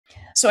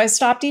So I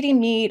stopped eating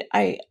meat.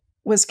 I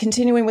was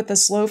continuing with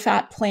this low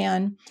fat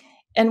plan.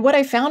 And what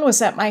I found was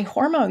that my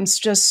hormones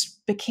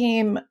just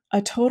became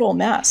a total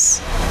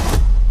mess.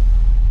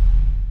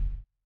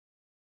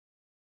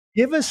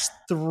 Give us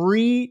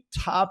 3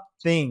 top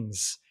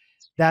things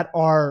that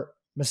are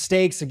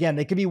mistakes. Again,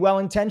 they could be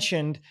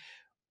well-intentioned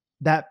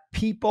that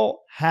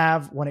people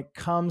have when it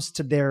comes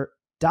to their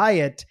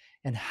diet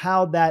and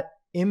how that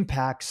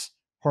impacts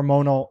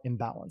hormonal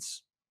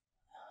imbalance.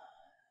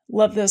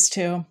 Love this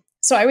too.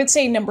 So I would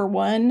say number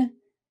one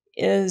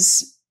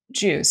is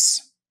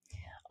juice.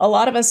 A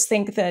lot of us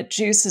think that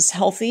juice is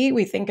healthy.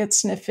 We think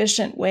it's an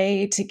efficient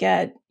way to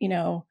get,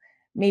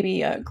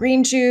 maybe a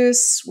green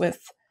juice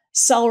with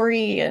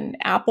celery and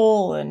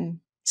apple and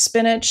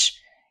spinach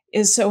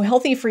is so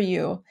healthy for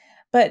you.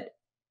 But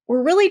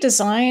we're really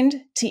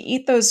designed to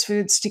eat those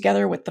foods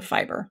together with the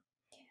fiber.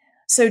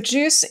 So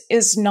juice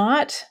is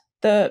not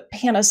the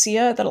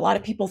panacea that a lot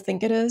of people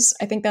think it is.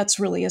 I think that's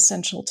really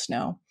essential to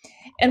know.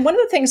 And one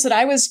of the things that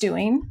I was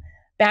doing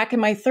back in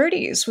my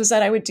 30s was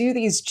that I would do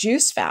these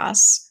juice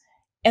fasts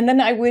and then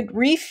I would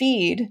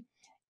refeed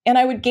and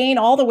I would gain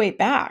all the weight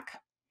back.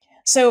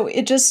 So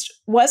it just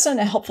wasn't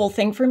a helpful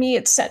thing for me.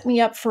 It set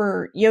me up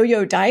for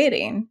yo-yo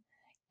dieting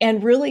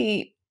and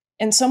really,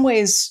 in some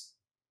ways,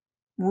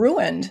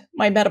 ruined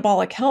my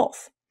metabolic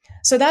health.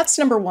 So that's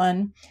number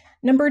one.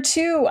 Number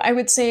two, I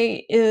would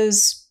say,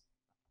 is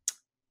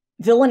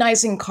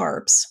villainizing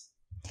carbs.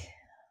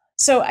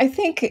 So I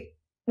think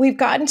we've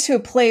gotten to a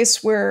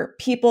place where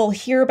people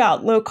hear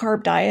about low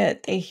carb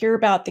diet, they hear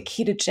about the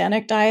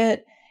ketogenic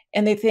diet,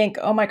 and they think,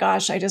 oh my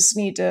gosh, I just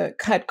need to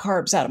cut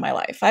carbs out of my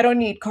life. I don't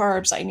need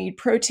carbs. I need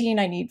protein.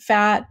 I need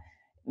fat.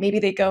 Maybe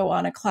they go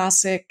on a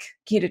classic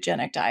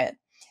ketogenic diet.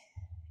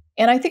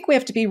 And I think we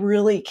have to be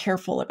really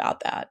careful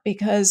about that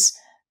because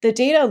the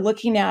data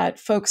looking at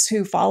folks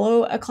who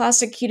follow a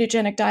classic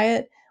ketogenic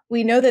diet,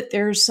 we know that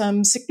there's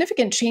some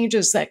significant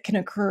changes that can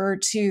occur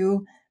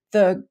to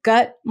the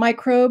gut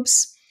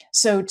microbes.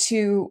 So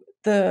to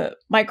the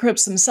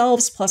microbes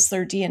themselves plus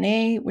their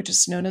DNA, which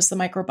is known as the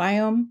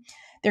microbiome.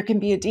 There can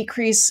be a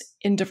decrease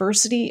in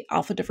diversity,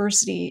 alpha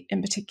diversity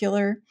in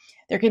particular.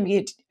 There can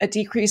be a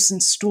decrease in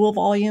stool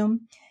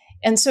volume.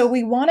 And so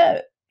we want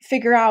to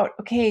figure out,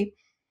 okay,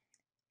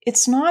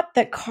 it's not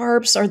that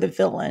carbs are the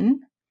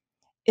villain.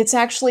 It's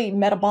actually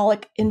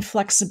metabolic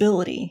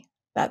inflexibility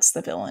that's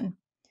the villain.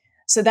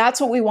 So that's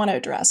what we want to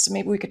address. So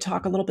maybe we could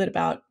talk a little bit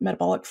about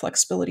metabolic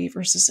flexibility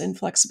versus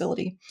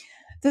inflexibility.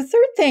 The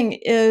third thing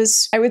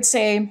is, I would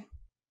say,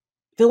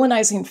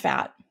 villainizing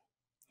fat.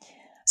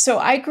 So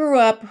I grew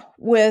up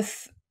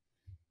with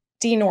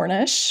Dean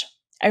Ornish.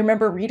 I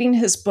remember reading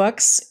his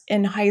books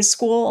in high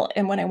school.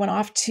 And when I went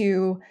off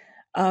to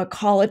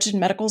college and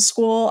medical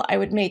school, I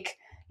would make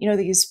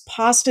these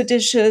pasta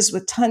dishes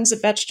with tons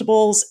of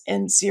vegetables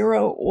and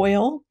zero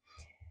oil.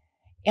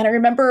 And I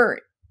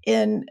remember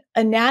in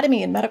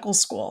anatomy in medical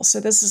school, so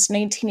this is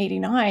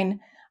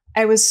 1989,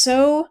 I was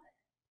so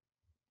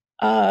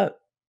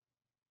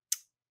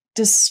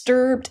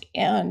disturbed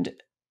and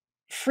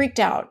freaked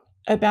out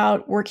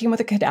about working with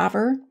a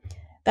cadaver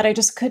that I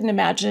just couldn't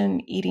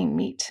imagine eating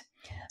meat.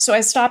 So I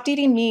stopped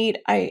eating meat.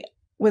 I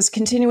was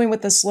continuing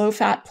with this low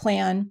fat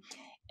plan.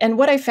 And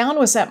what I found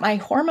was that my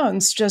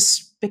hormones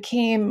just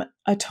became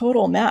a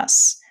total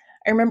mess.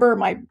 I remember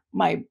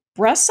my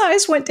breast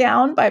size went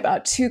down by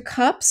about 2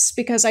 cups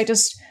because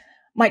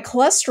my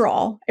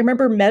cholesterol, I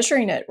remember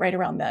measuring it right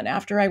around then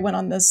after I went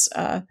on this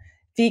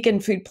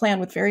vegan food plan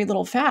with very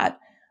little fat.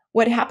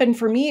 What happened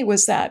for me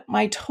was that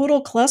my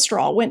total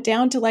cholesterol went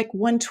down to like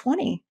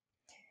 120.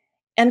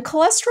 And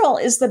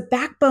cholesterol is the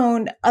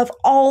backbone of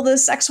all the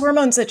sex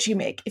hormones that you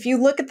make. If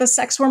you look at the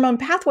sex hormone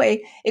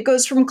pathway, it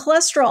goes from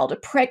cholesterol to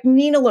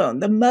pregnenolone,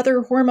 the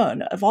mother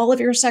hormone of all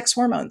of your sex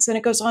hormones. And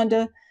it goes on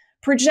to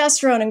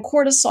progesterone and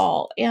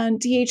cortisol and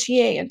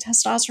DHEA and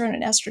testosterone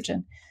and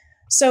estrogen.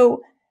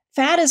 So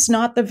fat is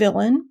not the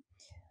villain.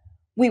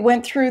 We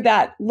went through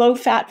that low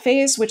fat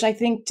phase, which I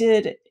think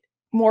did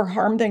more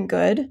harm than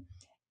good.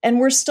 And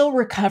we're still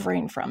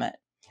recovering from it.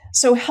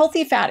 So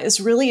healthy fat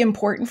is really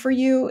important for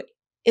you.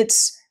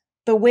 It's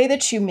the way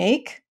that you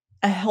make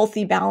a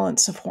healthy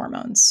balance of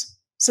hormones.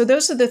 So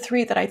those are the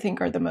 3 that I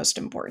think are the most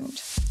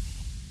important.